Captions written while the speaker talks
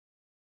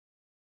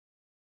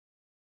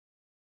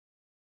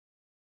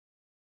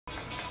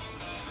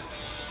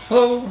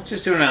Hello,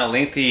 just doing a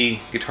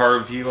lengthy guitar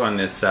review on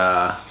this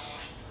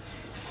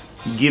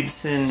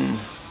Gibson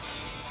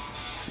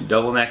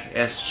Doubleneck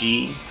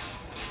SG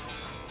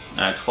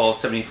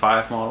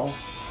 1275 model.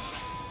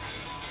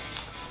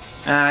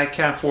 I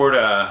can't afford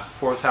a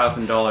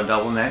 $4,000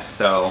 Doubleneck,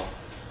 so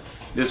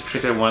this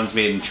particular one's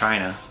made in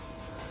China.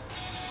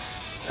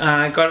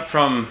 I got it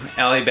from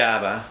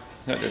Alibaba.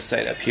 Got their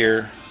site up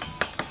here.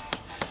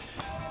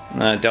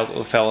 Dealt with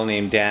a fellow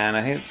named Dan.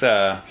 I think it's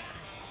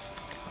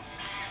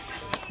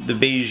the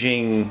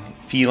Beiijing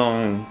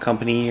Feilong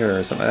company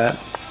or something like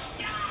that.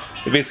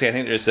 But basically, I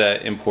think there's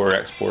an importer,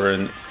 exporter,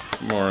 and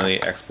morally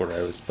exporter,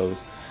 I would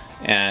suppose.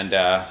 And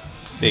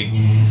they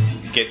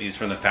get these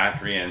from the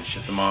factory and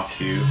ship them off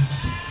to you.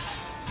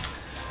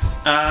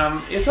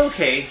 It's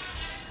okay.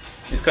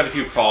 It's got a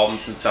few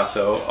problems and stuff,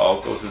 though.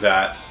 I'll go through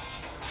that.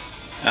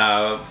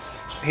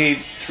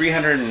 Paid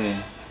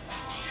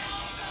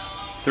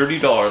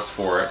 $330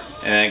 for it,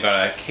 and I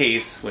got a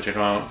case, which I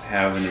don't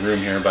have in the room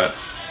here, but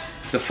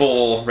it's a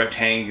full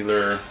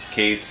rectangular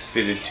case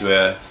fitted to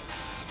a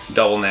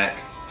double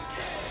neck.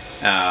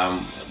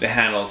 The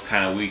handle's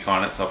kind of weak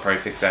on it, so I'll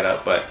probably fix that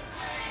up, but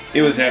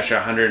it was an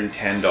extra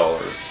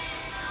 $110.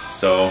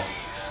 So,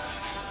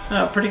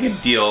 pretty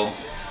good deal.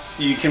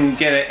 You can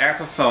get an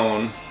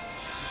Epiphone,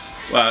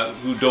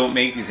 who don't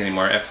make these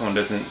anymore. Epiphone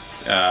doesn't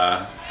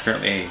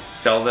currently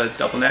sell the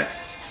double neck,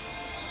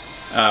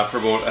 for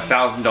about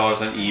 $1,000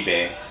 on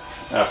eBay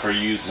for a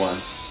used one.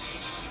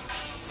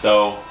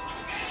 So,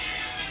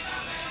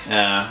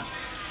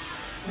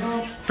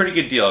 pretty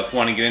good deal. If you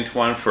want to get into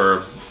one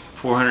for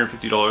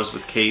 $450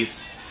 with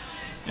case,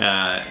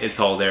 it's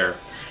all there.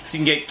 So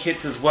you can get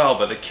kits as well,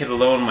 but the kit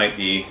alone might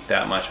be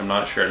that much. I'm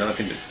not sure. I'm not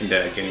looking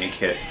into getting a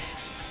kit.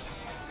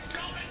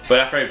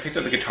 But after I picked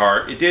up the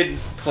guitar, it did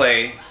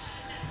play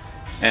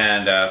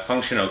and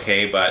function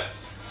okay, but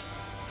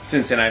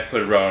since then I've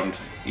put around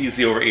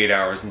easily over 8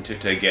 hours into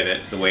to get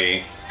it the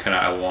way kind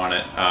of I want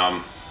it.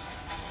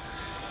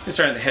 It's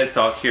starting at the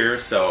headstock here,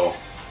 so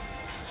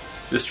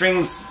the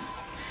strings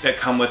that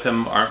come with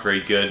them aren't very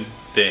good.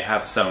 They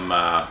have some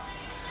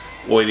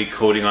oily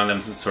coating on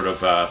them, some sort of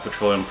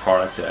petroleum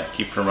product that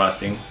keep from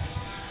rusting.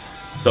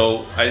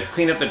 So I just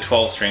cleaned up the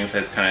 12 strings. I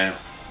just kind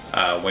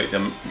of wiped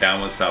them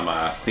down with some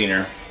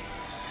cleaner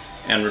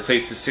and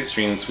replaced the 6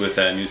 strings with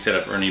a new set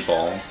of Ernie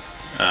balls.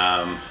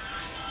 The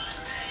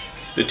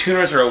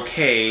tuners are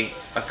okay.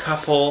 A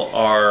couple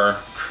are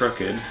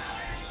crooked.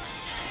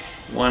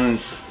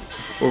 One's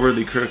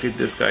overly crooked,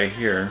 this guy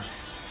here.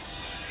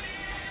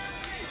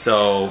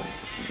 So,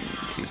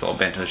 let's see, it's all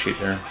bent out of shape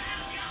there.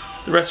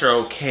 The rest are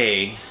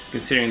okay,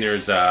 considering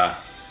there's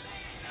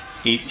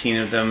 18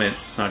 of them.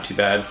 It's not too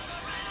bad.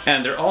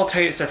 And they're all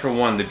tight except for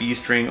one. The B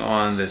string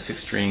on the 6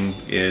 string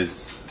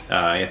is, you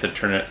have to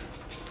turn it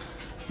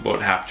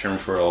about half turn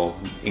before it'll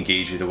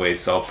engage either way.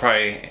 So I'll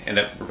probably end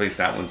up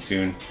replacing that one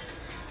soon.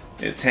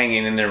 It's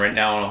hanging in there right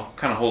now and I'll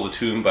kind of hold the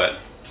tune, but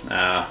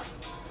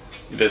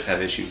it does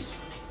have issues.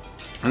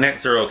 The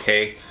necks are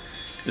okay.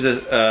 There's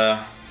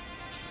a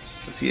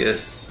let's see, a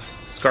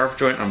scarf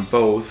joint on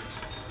both.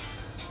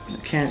 I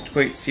can't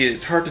quite see it.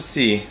 It's hard to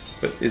see,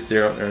 but is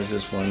there? There's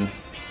this one.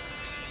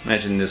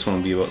 Imagine this one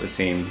will be about the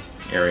same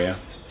area.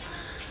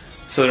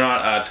 So they're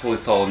not a totally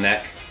solid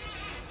neck.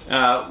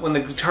 When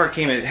the guitar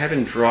came, it had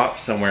been dropped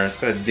somewhere. It's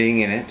got a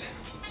ding in it.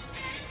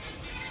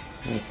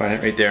 I'm gonna find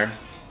it right there.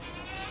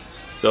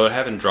 So it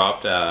had been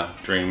dropped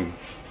during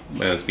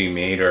when it was being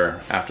made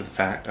or after the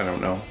fact. I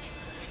don't know.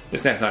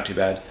 This neck's not too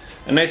bad.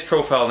 A nice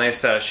profile,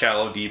 nice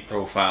shallow deep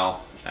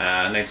profile.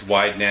 Nice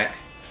wide neck.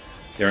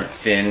 They aren't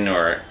thin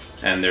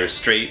and they're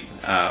straight.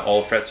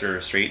 All frets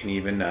are straight and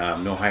even.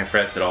 No high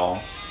frets at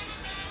all.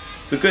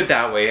 So good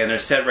that way, and they're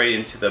set right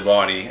into the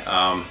body.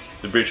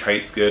 The bridge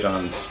height's good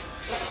on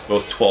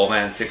both 12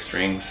 and 6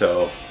 strings,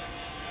 so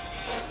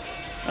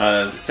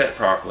set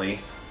properly.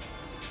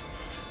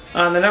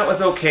 The nut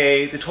was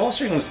okay. The 12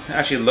 string was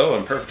actually low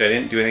and perfect. I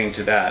didn't do anything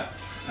to that.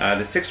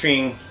 The 6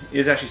 string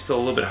is actually still a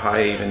little bit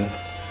high even,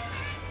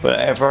 but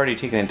I've already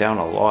taken it down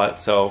a lot,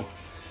 so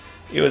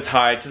it was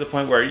high to the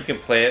point where you can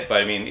play it,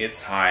 but I mean,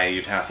 it's high.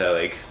 You'd have to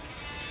like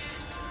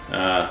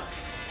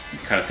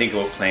kind of think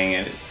about playing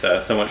it. It's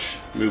so much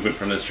movement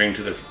from the string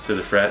to the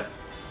fret.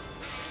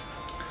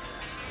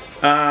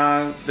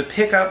 The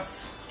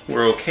pickups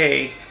were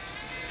okay.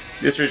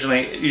 This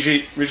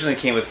originally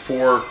came with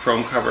 4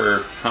 chrome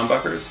cover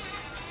humbuckers,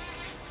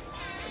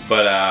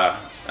 but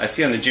I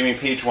see on the Jimmy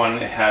Page one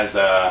it has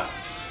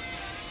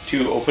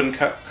 2 open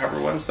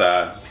cover ones,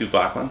 2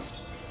 black ones.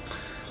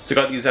 So I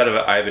got these out of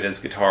an Ibanez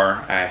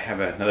guitar. I have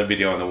another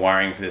video on the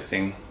wiring for this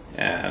thing,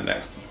 and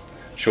I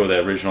show the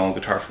original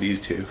guitar for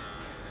these 2.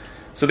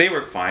 So they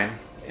work fine.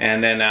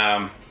 And then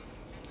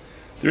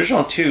the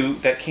original 2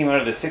 that came out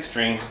of the 6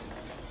 string,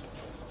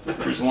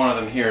 there's one of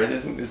them here.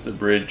 This is the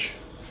bridge.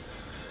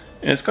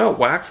 And it's got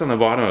wax on the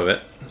bottom of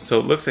it, so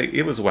it looks like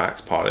it was wax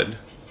potted.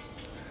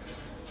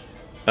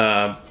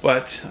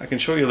 But I can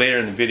show you later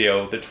in the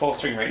video, the 12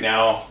 string right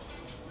now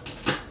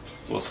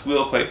will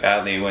squeal quite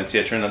badly once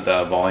you turn up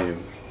the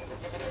volume.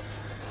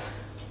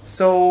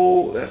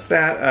 So that's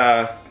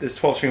that. This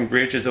 12-string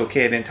bridge is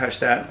okay. I didn't touch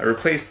that. I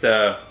replaced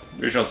the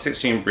original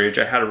 16 bridge.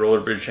 I had a roller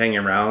bridge hanging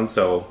around,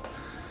 so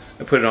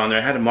I put it on there.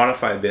 I had to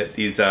modify a bit.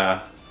 These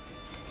the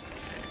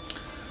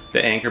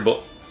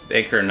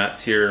anchor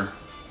nuts here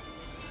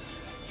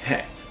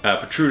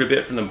protrude a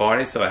bit from the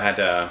body, so I had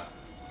to.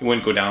 It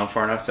wouldn't go down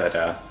far enough, so I had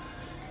to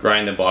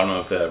grind the bottom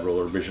of the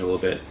roller bridge a little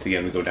bit to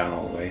get them to go down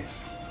all the way.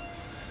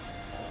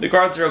 The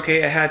guards are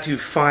okay. I had to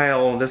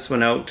file this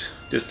one out.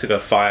 Just took a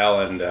file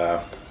and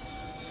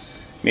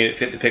made it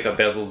fit the pickup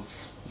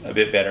bezels a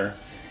bit better.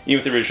 Even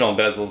with the original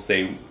bezels,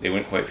 they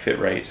wouldn't quite fit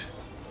right.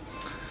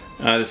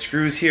 The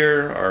screws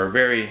here are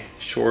very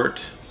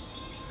short,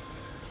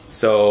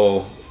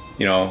 so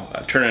you know,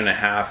 a turn and a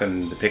half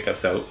and the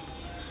pickup's out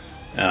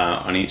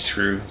on each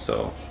screw.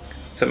 So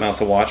something else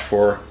to watch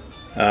for.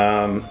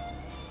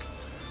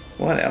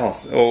 What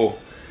else? Oh,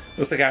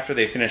 looks like after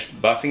they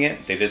finished buffing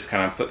it, they just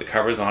kind of put the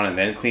covers on and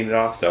then cleaned it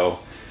off. So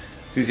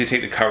as soon as you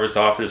take the covers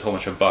off, there's a whole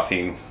bunch of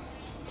buffing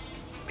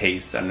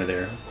paste under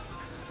there,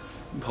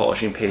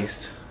 polishing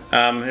paste.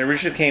 It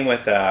originally came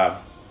with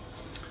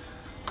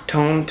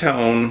tone,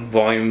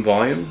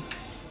 volume.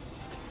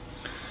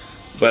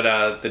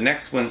 But the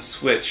next one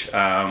switch,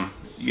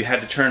 you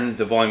had to turn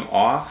the volume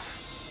off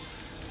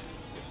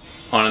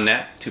on a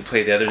neck to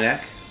play the other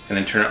neck, and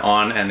then turn it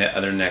on and the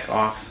other neck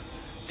off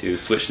to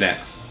switch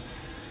necks.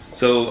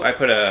 So I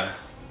put a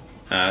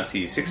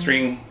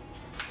 6-string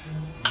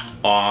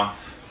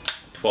off,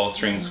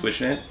 12-string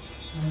switch in it.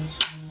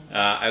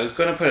 I was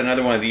going to put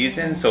another one of these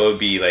in, so it would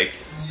be like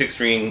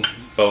 6-string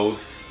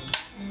both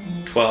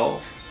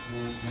 12,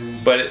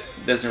 but it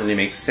doesn't really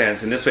make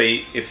sense. And this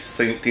way, if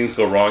things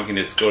go wrong, you can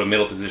just go to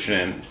middle position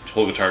and the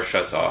whole guitar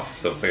shuts off.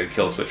 So it's like a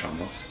kill switch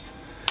almost.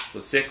 So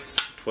 6,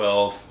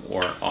 12,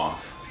 or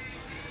off.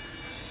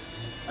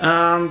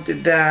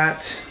 Did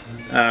that,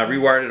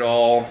 rewired it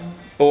all.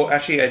 Oh,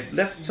 actually, I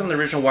left some of the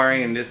original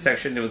wiring in this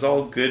section. It was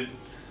all good,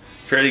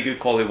 fairly good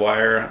quality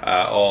wire,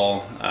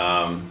 all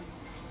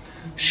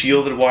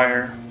shielded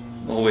wire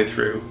all the way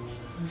through.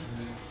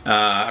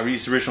 I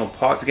reused the original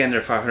pots again.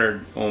 They're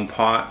 500 ohm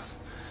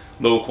pots,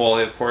 low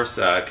quality, of course.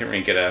 I couldn't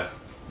really get a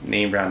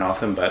name brand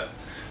off them, but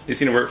they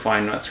seem to work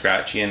fine, not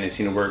scratchy, and they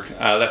seem to work.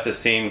 I left the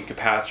same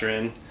capacitor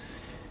in.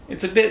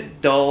 It's a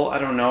bit dull, I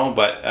don't know,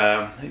 but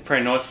you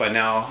probably noticed by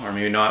now, or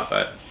maybe not,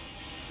 but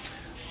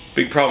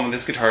big problem with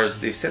this guitar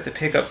is they've set the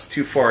pickups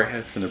too far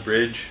ahead from the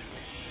bridge.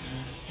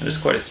 There's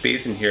quite a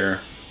space in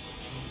here.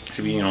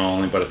 Should be, you know,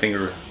 only about a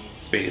finger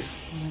space.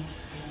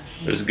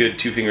 There's a good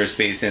 2-finger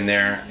space in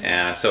there,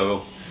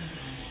 so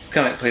it's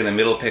kind of like playing the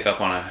middle pickup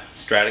on a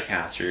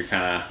Stratocaster. You're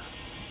kind of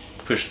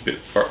pushed a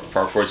bit far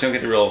forward, so you don't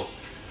get the real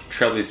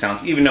trebly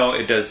sounds, even though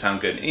it does sound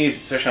good,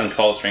 especially on the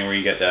 12 string where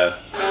you get the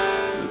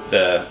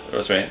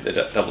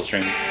double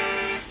string.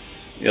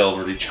 It'll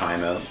really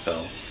chime out,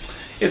 so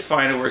it's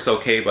fine. It works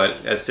okay, but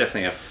it's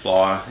definitely a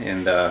flaw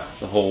in the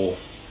whole.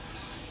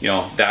 You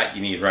know, that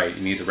you need right.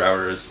 You need the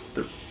routers,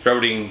 the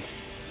routing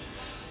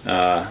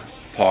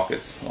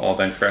pockets all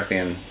done correctly,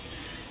 and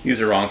these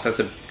are wrong. So that's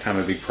a kind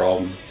of a big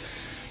problem.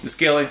 The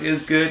scale length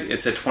is good.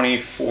 It's a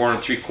 24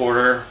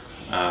 3/4,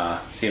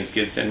 same as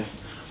Gibson.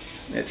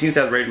 It seems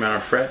to have the right amount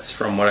of frets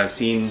from what I've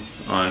seen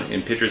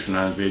in pictures and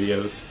on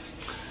videos.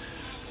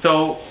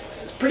 So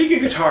it's a pretty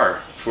good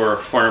guitar for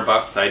 400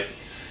 bucks.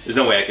 There's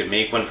no way I could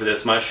make one for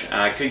this much.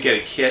 I could get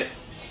a kit,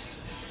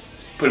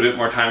 put a bit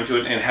more time into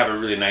it, and have a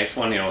really nice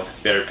one, you know, with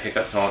better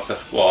pickups and all that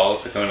stuff. Well, I'm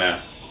also going to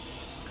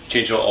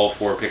change out all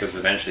 4 pickups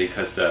eventually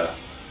because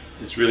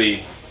it's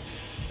really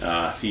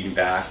feeding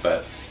back.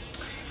 But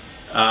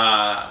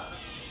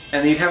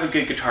and you'd have a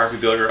good guitar if you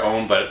build your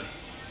own, but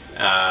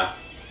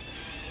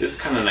this is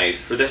kind of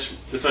nice for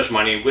this much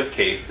money with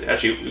case.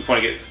 Actually, if you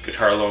want to get a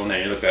guitar alone,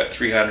 then you look at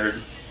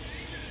 $300,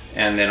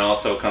 and then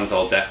also comes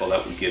all deckled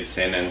out with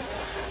Gibson and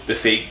the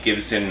fake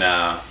Gibson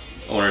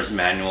owner's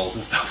manuals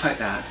and stuff like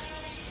that.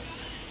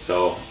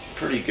 So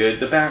pretty good.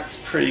 The back's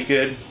pretty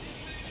good.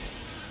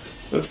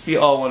 Looks to be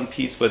all one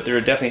piece, but there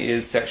definitely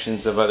is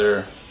sections of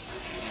other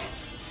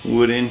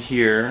wood in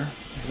here.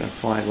 I'm gonna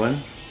find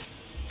one.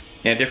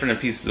 Yeah, different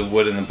pieces of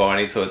wood in the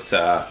body, so it's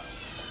I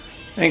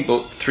think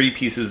about 3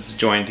 pieces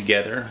joined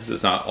together. So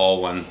it's not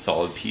all one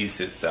solid piece.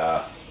 It's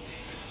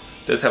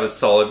does have a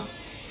solid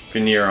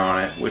veneer on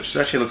it, which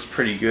actually looks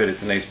pretty good.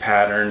 It's a nice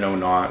pattern, no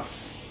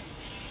knots.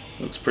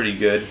 Looks pretty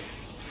good.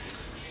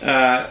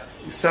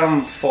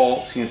 Some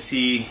faults, you can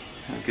see,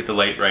 get the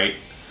light right,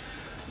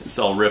 it's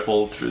all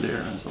rippled through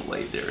there. There's a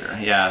light there.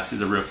 Yeah, see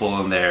the ripple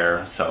in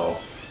there. So,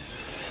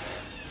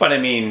 but I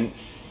mean,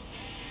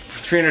 for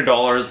 $300,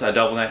 a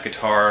Doubleneck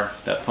guitar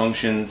that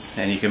functions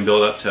and you can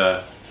build up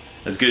to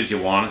as good as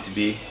you want it to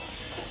be,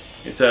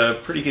 it's a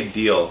pretty good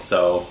deal.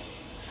 So,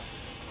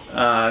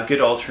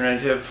 good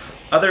alternative.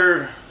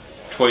 Other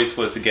choice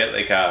was to get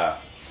like a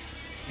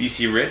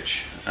BC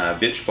Rich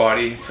bitch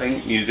body. I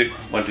think Music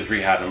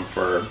 123 had them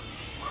for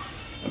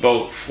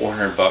about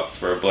 400 bucks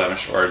for a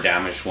blemish or a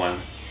damaged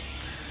one,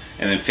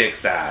 and then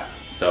fix that.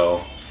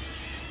 So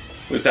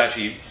it was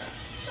actually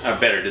a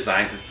better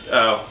design because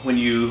when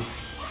you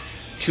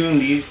tune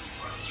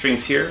these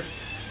strings here,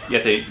 you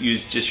have to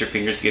use just your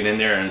fingers to get in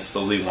there and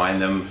slowly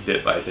wind them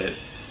bit by bit.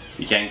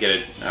 You can't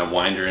get a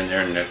winder in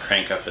there and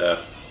crank up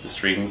the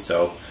strings.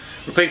 So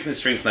replacing the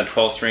strings on the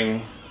 12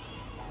 string,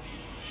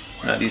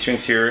 these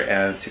strings here,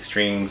 and 6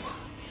 strings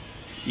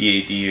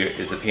EAD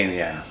is a pain in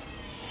the ass.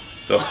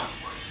 So,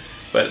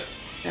 but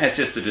it's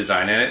just the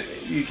design, and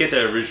you get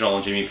the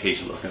original Jimmy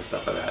Page look and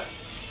stuff like that.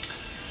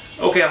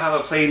 Okay, I'll have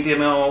a playing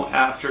demo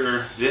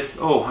after this.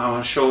 Oh, I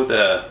want to show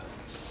the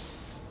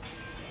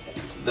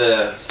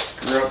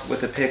screw up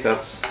with the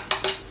pickups.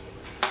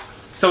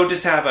 So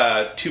just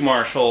have 2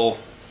 Marshall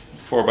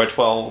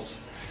 4x12s,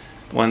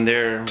 one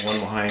there, one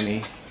behind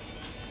me,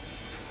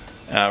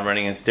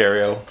 running in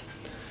stereo.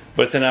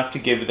 But it's enough to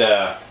give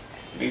the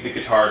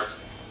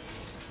guitars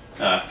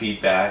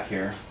feedback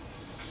here.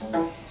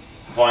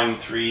 Volume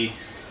 3.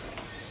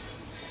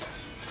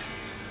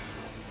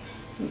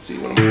 Let's see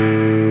what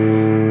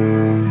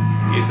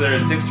I'm. Okay, so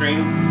there's 6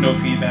 string, no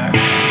feedback.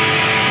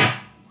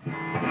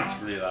 That's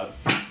really loud.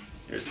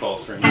 Here's 12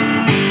 string.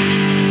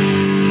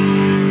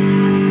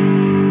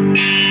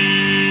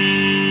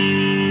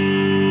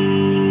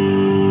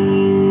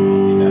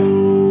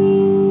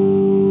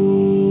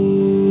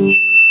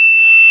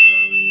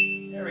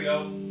 There we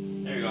go.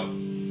 There you go.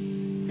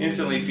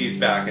 Instantly feeds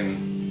back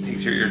and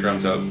takes your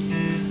eardrums out.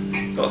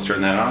 So let's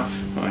turn that off.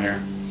 Oh, here.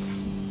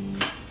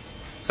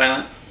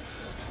 Silent.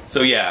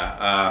 So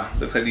yeah,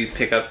 looks like these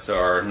pickups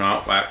are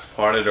not wax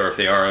potted, or if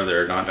they are,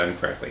 they're not done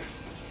correctly.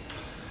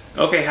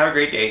 Okay, have a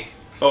great day.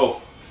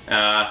 Oh,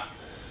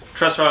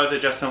 truss rod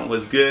adjustment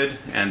was good,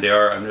 and they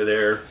are under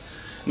there.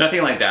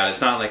 Nothing like that.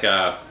 It's not like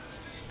a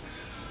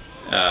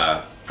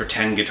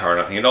pretend guitar.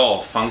 Nothing at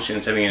all.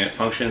 Functions. Everything in it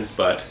functions,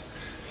 but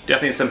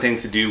definitely some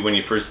things to do when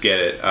you first get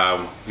it.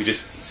 You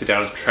just sit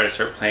down and try to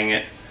start playing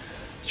it.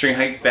 String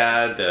height's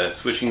bad. The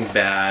switching's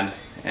bad,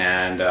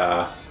 and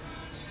I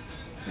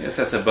guess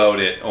that's about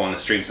it. Oh, and the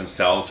strings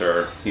themselves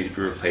need to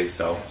be replaced.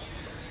 So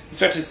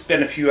expect to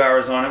spend a few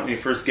hours on it when you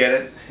first get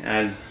it,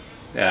 and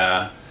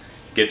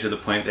get to the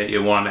point that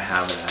you want to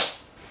have it at.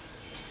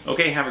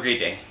 Okay, have a great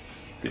day.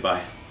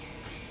 Goodbye.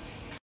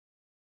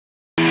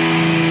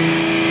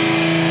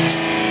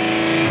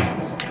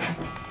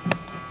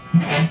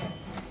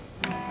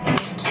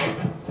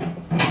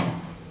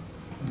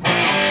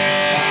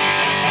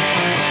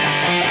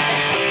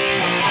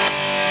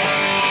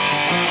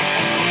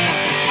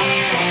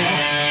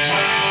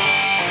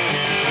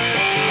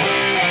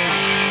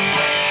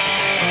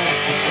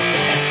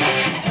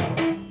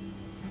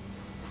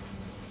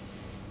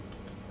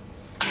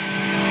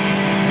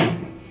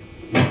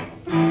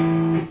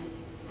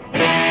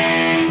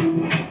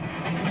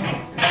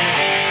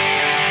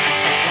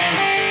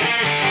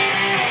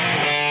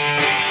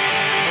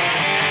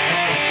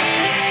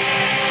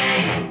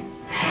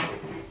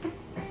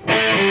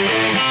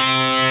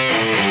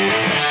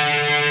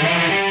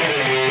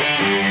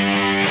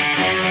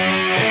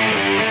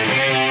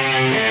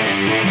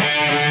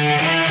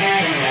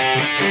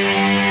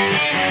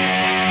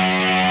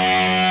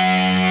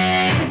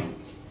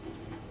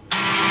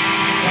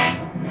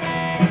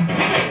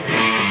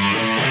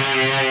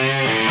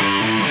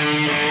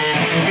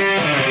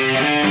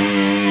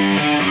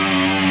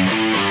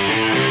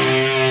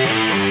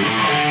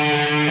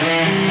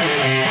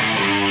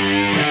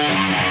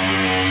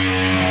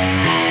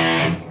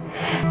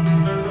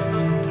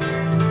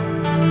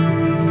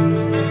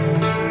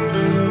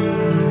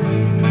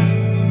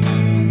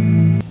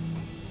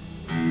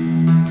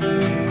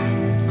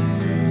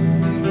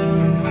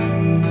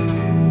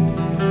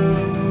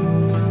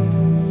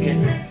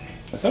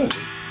 That sounded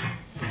good.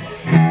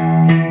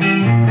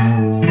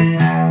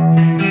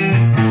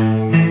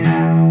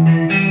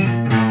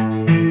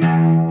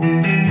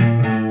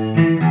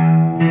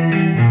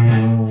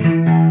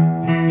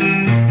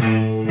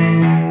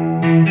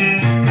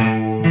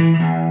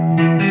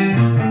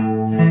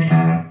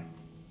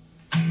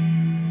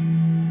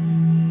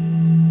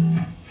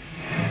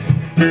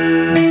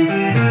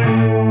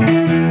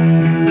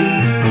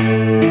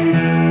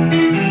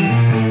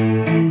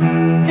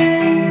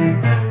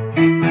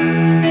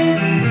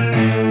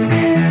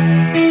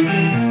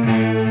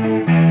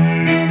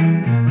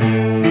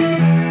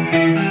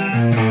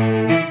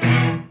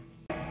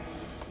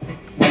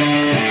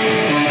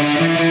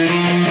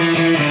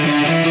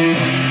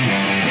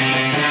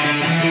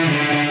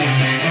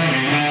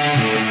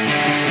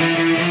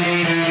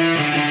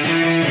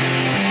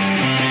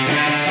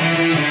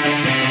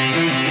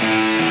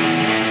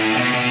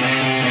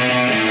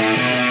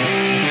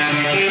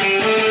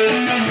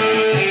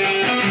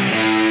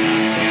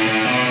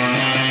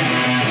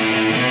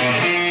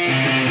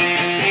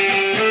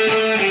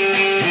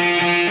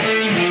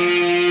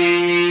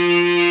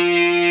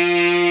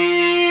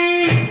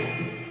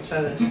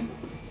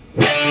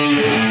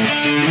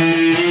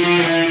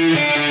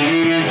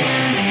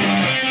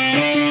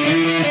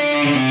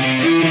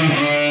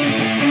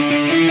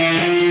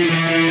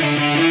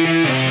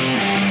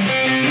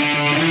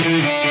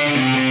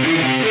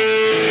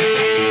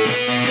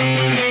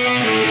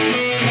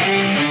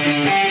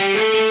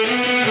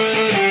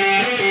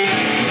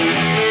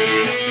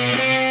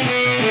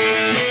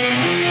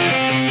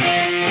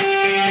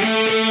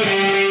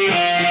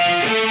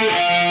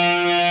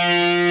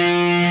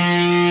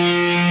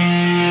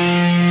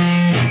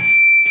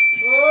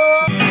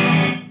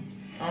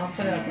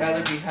 think I'd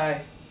rather be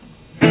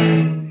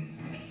high.